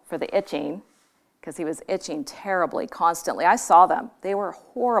Benadryl for the itching because he was itching terribly, constantly. I saw them. They were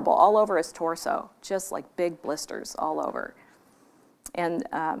horrible all over his torso, just like big blisters all over. And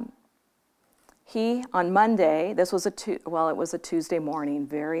he, on Monday, this was it was a Tuesday morning,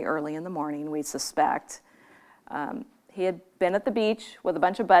 very early in the morning, we suspect. He had been at the beach with a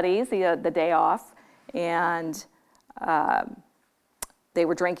bunch of buddies the day off, and they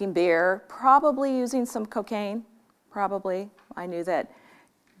were drinking beer, probably using some cocaine, probably. I knew that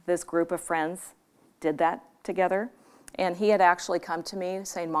this group of friends did that together. And he had actually come to me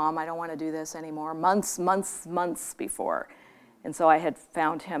saying, Mom, I don't want to do this anymore, months before. And so I had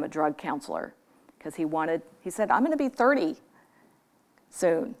found him a drug counselor because he said, I'm going to be 30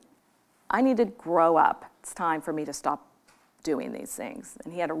 soon. I need to grow up. It's time for me to stop doing these things.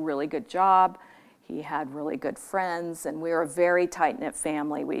 And he had a really good job. He had really good friends, and we were a very tight-knit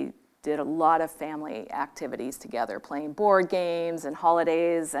family. We did a lot of family activities together, playing board games and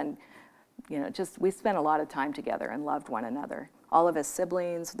holidays, and we spent a lot of time together and loved one another. All of his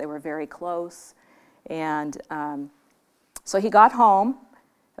siblings, they were very close. And so he got home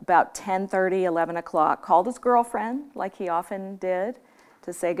about 10:30, 11 o'clock, called his girlfriend, like he often did,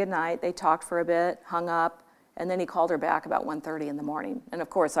 to say goodnight. They talked for a bit, hung up, and then he called her back about 1:30 in the morning. And of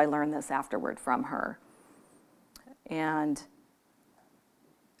course, I learned this afterward from her. And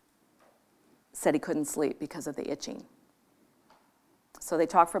said he couldn't sleep because of the itching. So they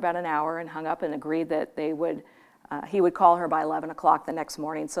talked for about an hour and hung up and agreed that he would call her by 11 o'clock the next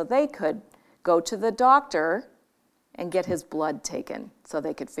morning so they could go to the doctor and get his blood taken so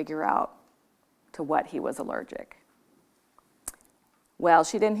they could figure out to what he was allergic. Well,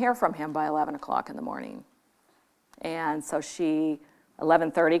 she didn't hear from him by 11 o'clock in the morning. And so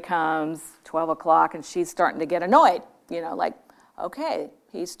 11:30 comes, 12 o'clock, and she's starting to get annoyed, like, okay,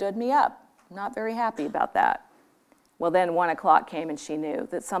 he stood me up. Not very happy about that. Well, then 1 o'clock came and she knew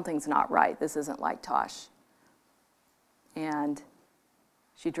that something's not right. This isn't like Tosh. And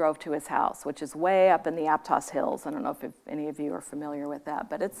she drove to his house, which is way up in the Aptos Hills. I don't know if any of you are familiar with that,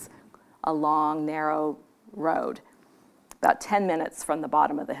 but it's a long, narrow road, about 10 minutes from the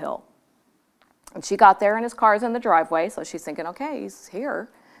bottom of the hill. And she got there and his car's in the driveway, so she's thinking, okay, he's here.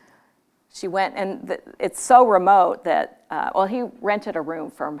 She went, and it's so remote that, he rented a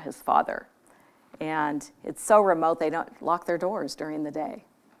room from his father. And it's so remote they don't lock their doors during the day.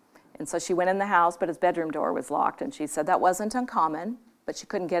 And so she went in the house, but his bedroom door was locked. And she said that wasn't uncommon, but she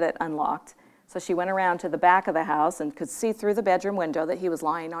couldn't get it unlocked. So she went around to the back of the house and could see through the bedroom window that he was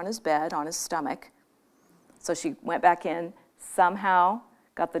lying on his bed, on his stomach. So she went back in, somehow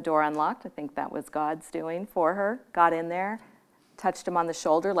got the door unlocked. I think that was God's doing for her. Got in there, touched him on the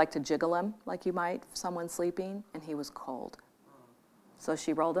shoulder, like to jiggle him, like you might, someone sleeping, and he was cold. So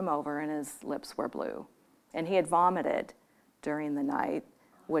she rolled him over and his lips were blue. And he had vomited during the night,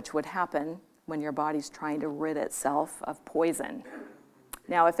 which would happen when your body's trying to rid itself of poison.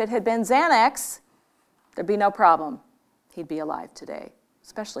 Now, if it had been Xanax, there'd be no problem. He'd be alive today,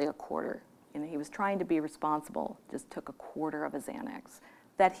 especially a quarter. He was trying to be responsible, just took a quarter of a Xanax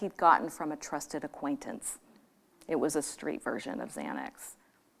that he'd gotten from a trusted acquaintance. It was a street version of Xanax.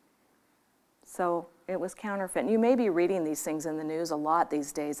 So it was counterfeit. And you may be reading these things in the news a lot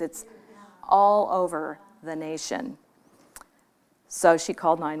these days. It's all over the nation. So she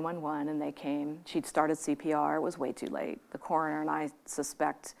called 911 and they came. She'd started CPR. It was way too late. The coroner and I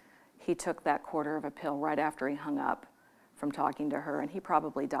suspect he took that quarter of a pill right after he hung up from talking to her, and he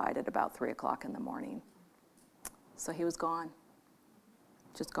probably died at about 3 o'clock in the morning. So he was gone,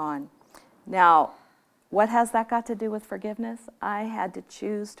 just gone. Now, what has that got to do with forgiveness? I had to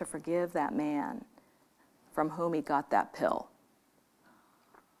choose to forgive that man from whom he got that pill.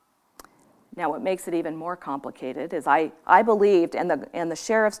 Now, what makes it even more complicated is I believed, and the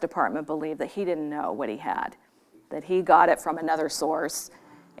sheriff's department believed, that he didn't know what he had, that he got it from another source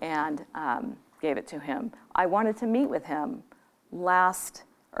and gave it to him. I wanted to meet with him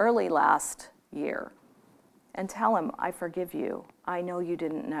early last year and tell him, I forgive you. I know you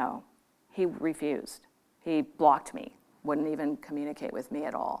didn't know. He refused. He blocked me, wouldn't even communicate with me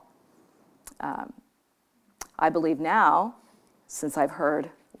at all. I believe now, since I've heard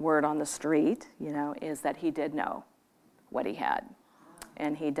word on the street, is that he did know what he had,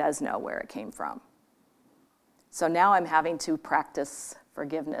 and he does know where it came from. So now I'm having to practice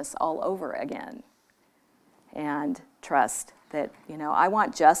forgiveness all over again and trust that, I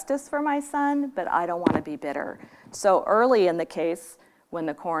want justice for my son, but I don't want to be bitter. So early in the case, when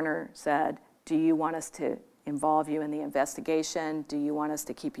the coroner said, do you want us to involve you in the investigation? Do you want us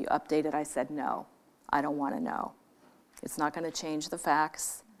to keep you updated? I said, no, I don't want to know. It's not going to change the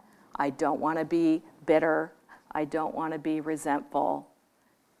facts. I don't want to be bitter. I don't want to be resentful.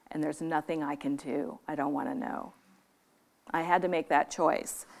 And there's nothing I can do. I don't want to know. I had to make that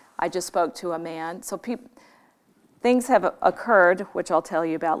choice. I just spoke to a man. So things have occurred, which I'll tell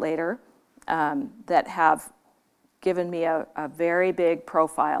you about later, that have given me a very big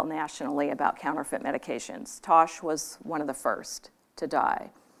profile nationally about counterfeit medications. Tosh was one of the first to die.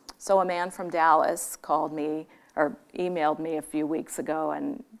 So a man from Dallas called me or emailed me a few weeks ago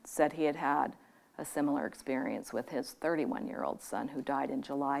and said he had had a similar experience with his 31-year-old son who died in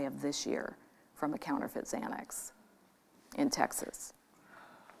July of this year from a counterfeit Xanax in Texas.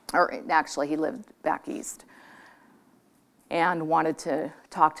 Or actually, he lived back east, and wanted to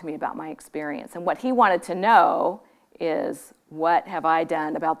talk to me about my experience. And what he wanted to know is, what have I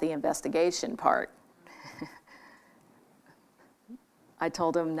done about the investigation part? I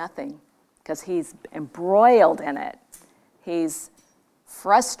told him nothing, because he's embroiled in it. He's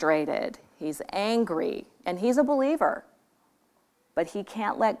frustrated, he's angry, and he's a believer. But he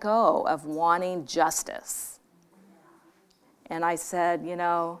can't let go of wanting justice. And I said, you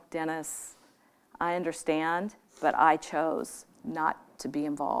know, Dennis, I understand, but I chose not to be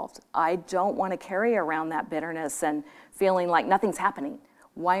involved. I don't want to carry around that bitterness and feeling like nothing's happening.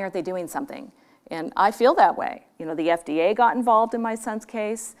 Why aren't they doing something? And I feel that way. You know, the FDA got involved in my son's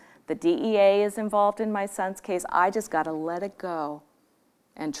case. The DEA is involved in my son's case. I just got to let it go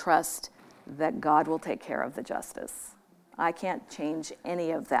and trust that God will take care of the justice. I can't change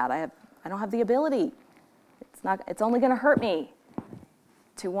any of that. I don't have the ability. It's only going to hurt me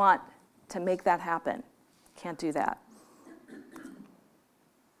to want to make that happen. Can't do that.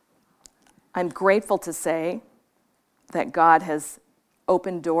 I'm grateful to say that God has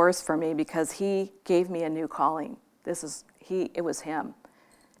opened doors for me, because he gave me a new calling. It was him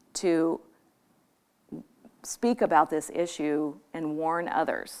to speak about this issue and warn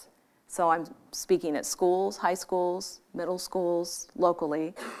others. So I'm speaking at schools, high schools, middle schools,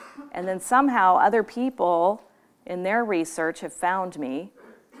 locally, and then somehow other people in their research have found me,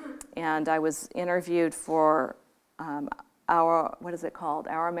 and I was interviewed for what is it called?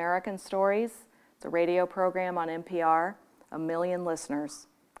 Our American Stories, the radio program on NPR. 1 million listeners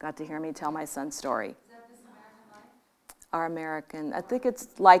got to hear me tell my son's story. Is that This American Life? Our American, I think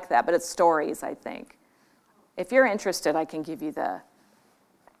it's like that, but it's stories, I think. If you're interested, I can give you the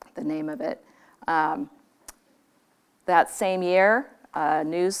name of it. That same year, a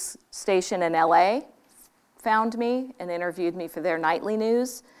news station in LA found me and interviewed me for their nightly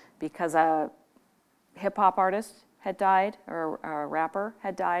news, because a hip-hop artist had died, or a rapper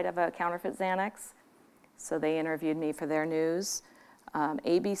had died of a counterfeit Xanax. So they interviewed me for their news.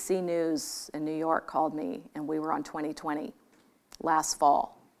 ABC News in New York called me, and we were on 2020 last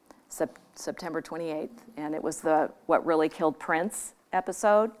fall, September 28th. And it was the What Really Killed Prince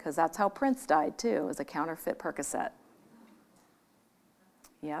episode, because that's how Prince died too, as a counterfeit Percocet.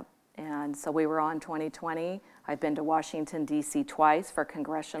 Yep, and so we were on 2020. I've been to Washington, D.C. twice for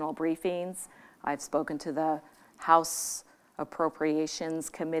congressional briefings. I've spoken to the House Appropriations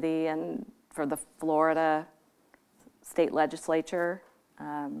Committee and for the Florida State Legislature.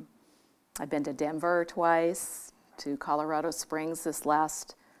 I've been to Denver twice, to Colorado Springs this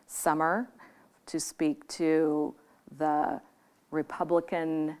last summer to speak to the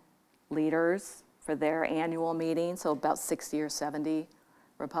Republican leaders for their annual meeting, so about 60 or 70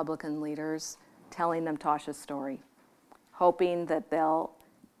 Republican leaders, telling them Tasha's story, hoping that they'll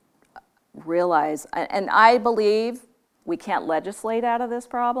realize, and I believe we can't legislate out of this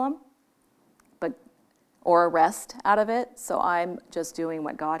problem, or arrest out of it, so I'm just doing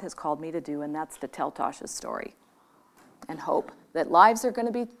what God has called me to do, and that's to tell Tasha's story and hope that lives are going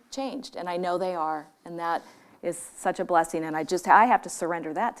to be changed, and I know they are, and that is such a blessing, and I have to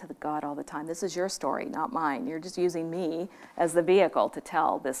surrender that to God all the time. This is your story, not mine. You're just using me as the vehicle to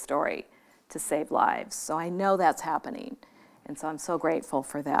tell this story to save lives, so I know that's happening, and so I'm so grateful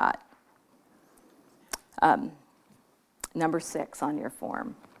for that. Number 6 on your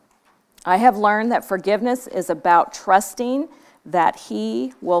form. I have learned that forgiveness is about trusting that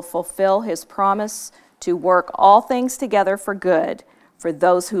He will fulfill His promise to work all things together for good for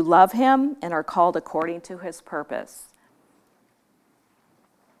those who love Him and are called according to His purpose.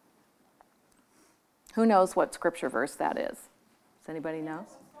 Who knows what scripture verse that is? Does anybody know?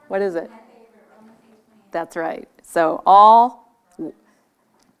 What is it? That's right. So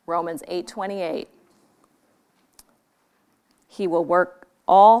Romans 8:28. He will work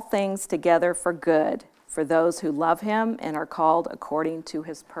all things together for good for those who love Him and are called according to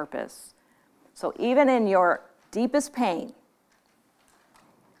His purpose. So even in your deepest pain,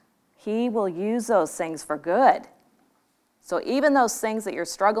 He will use those things for good. So even those things that you're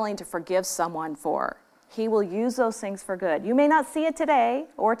struggling to forgive someone for, He will use those things for good. You may not see it today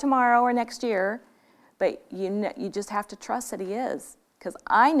or tomorrow or next year, but you just have to trust that He is, because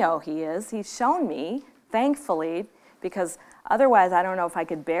I know He is. He's shown me, thankfully, because otherwise I don't know if I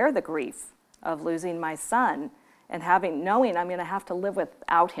could bear the grief of losing my son and knowing I'm going to have to live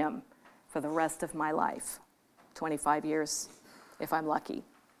without him for the rest of my life. 25 years, if I'm lucky.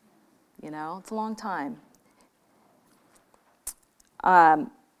 You know, it's a long time.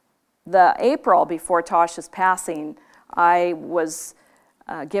 the April before Tosh's passing, I was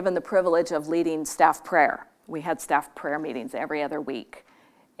given the privilege of leading staff prayer. We had staff prayer meetings every other week.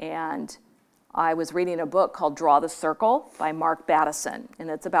 And I was reading a book called Draw the Circle by Mark Battison. And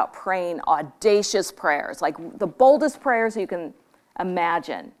it's about praying audacious prayers, like the boldest prayers you can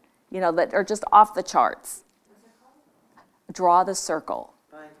imagine, you know, that are just off the charts. Draw the Circle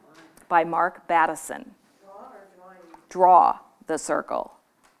by Mark Battison. Draw the Circle.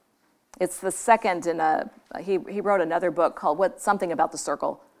 It's the second in he wrote another book called something about the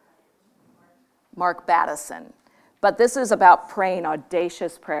circle. Mark Battison. But this is about praying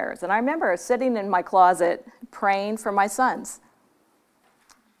audacious prayers. And I remember sitting in my closet praying for my sons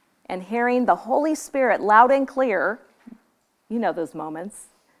and hearing the Holy Spirit loud and clear, you know those moments,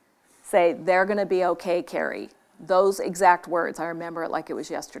 say, they're going to be okay, Carrie. Those exact words, I remember it like it was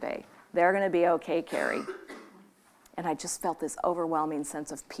yesterday. They're going to be okay, Carrie. And I just felt this overwhelming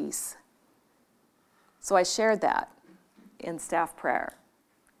sense of peace. So I shared that in staff prayer.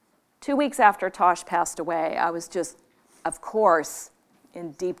 2 weeks after Tosh passed away, I was just, of course,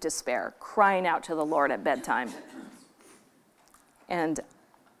 in deep despair, crying out to the Lord at bedtime. And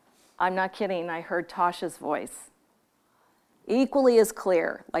I'm not kidding, I heard Tosh's voice, equally as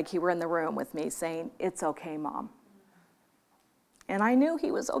clear, like he were in the room with me, saying, "It's okay, Mom." And I knew he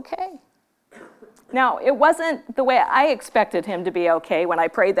was okay. Now, it wasn't the way I expected him to be okay when I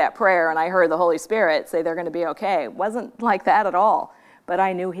prayed that prayer and I heard the Holy Spirit say they're going to be okay. It wasn't like that at all. But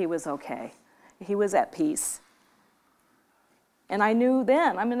I knew he was okay. He was at peace. And I knew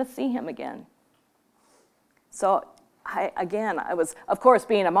then I'm going to see him again. So I was, of course,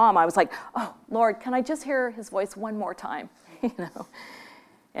 being a mom, I was like, "Oh, Lord, can I just hear his voice one more time?" You know.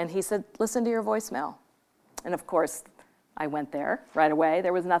 And he said, "Listen to your voicemail." And of course, I went there right away.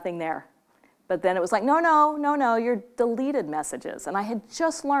 There was nothing there. But then it was like, no, your deleted messages. And I had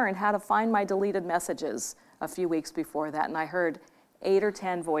just learned how to find my deleted messages a few weeks before that. And I heard 8 or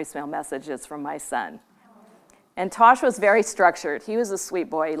 10 voicemail messages from my son. And Tosh was very structured. He was a sweet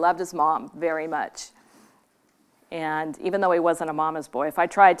boy. He loved his mom very much. And even though he wasn't a mama's boy, if I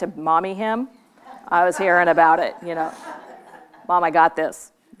tried to mommy him, I was hearing about it, you know. "Mom, I got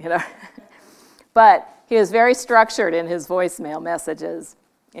this," you know. But he was very structured in his voicemail messages.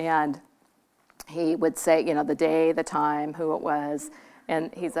 And he would say, you know, the day, the time, who it was.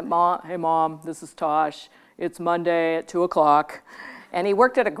 And he said, "Hey, Mom, this is Tosh. It's Monday at 2 o'clock. And he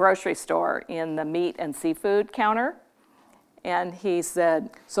worked at a grocery store in the meat and seafood counter. And he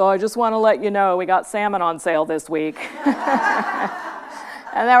said, "So I just want to let you know we got salmon on sale this week."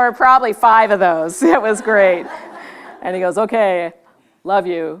 And there were probably 5 of those. It was great. And he goes, "Okay, love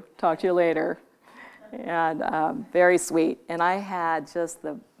you. Talk to you later." And very sweet. And I had just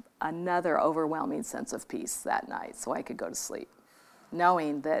another overwhelming sense of peace that night so I could go to sleep,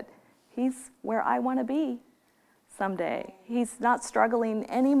 knowing that he's where I want to be someday. He's not struggling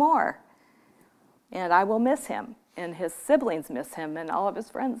anymore. And I will miss him, and his siblings miss him, and all of his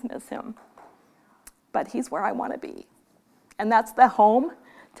friends miss him. But he's where I want to be. And that's the home.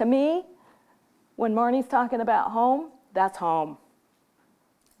 To me, when Marnie's talking about home, that's home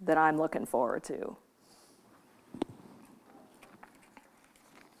that I'm looking forward to.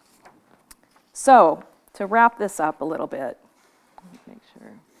 So, to wrap this up a little bit, let me make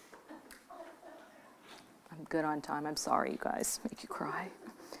sure I'm good on time. I'm sorry, you guys, make you cry.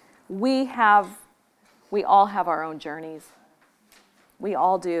 We all have our own journeys. We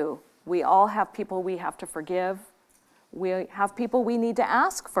all do. We all have people we have to forgive. We have people we need to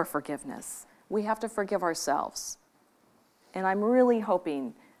ask for forgiveness. We have to forgive ourselves. And I'm really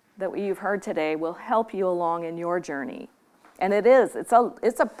hoping that what you've heard today will help you along in your journey. And it's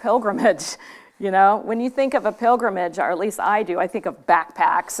a pilgrimage. You know, when you think of a pilgrimage, or at least I do, I think of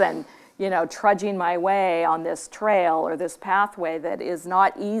backpacks and, you know, trudging my way on this trail or this pathway that is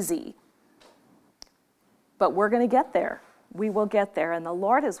not easy. But we're going to get there. We will get there. And the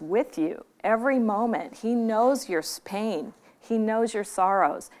Lord is with you every moment. He knows your pain. He knows your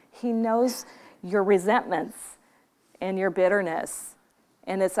sorrows. He knows your resentments and your bitterness.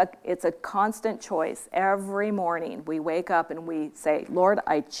 And it's a constant choice. Every morning we wake up and we say, "Lord,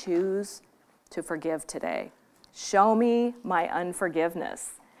 I choose to forgive today. Show me my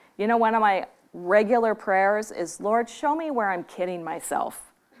unforgiveness." You know, one of my regular prayers is, "Lord, show me where I'm kidding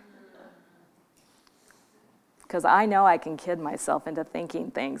myself." Because I know I can kid myself into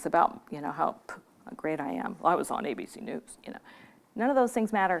thinking things about, you know, how great I am. Well, I was on ABC News, you know. None of those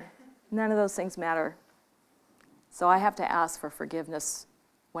things matter. None of those things matter. So I have to ask for forgiveness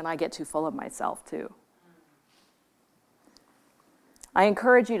when I get too full of myself, too. I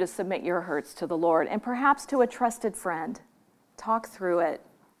encourage you to submit your hurts to the Lord and perhaps to a trusted friend. Talk through it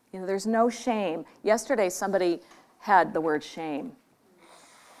There's no shame. Yesterday, somebody had the word shame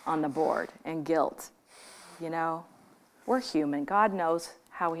on the board and guilt. We're human. God knows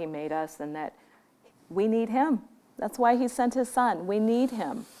how he made us and that we need him. That's why he sent his son. We need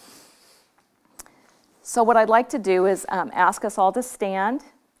him. So what I'd like to do is ask us all to stand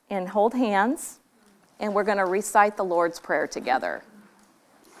and hold hands, and we're going to recite the Lord's Prayer together.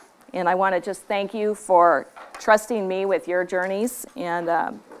 And I want to just thank you for trusting me with your journeys and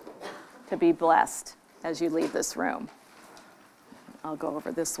to be blessed as you leave this room. I'll go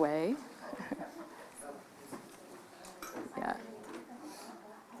over this way. Yeah.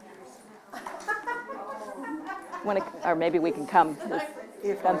 Or maybe we can come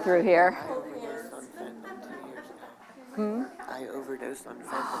through here. I overdosed on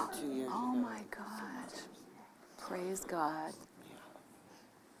fentanyl 2 years ago. Oh my God. Praise God.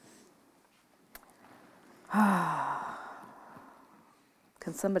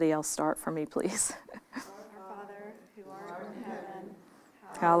 Can somebody else start for me, please? Our Father, who art in heaven,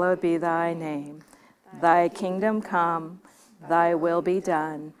 Hallowed be thy name. Thy kingdom come, thy will be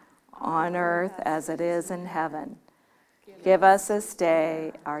done, on earth as it is in heaven. Give us this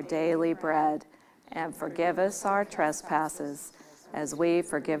day our daily bread, and forgive us our trespasses, as we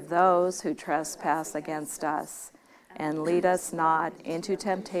forgive those who trespass against us. And lead us not into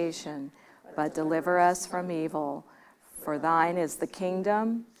temptation, but deliver us from evil. For thine is the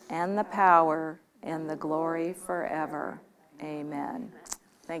kingdom, and the power, and the glory forever. Amen.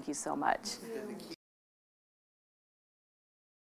 Thank you so much.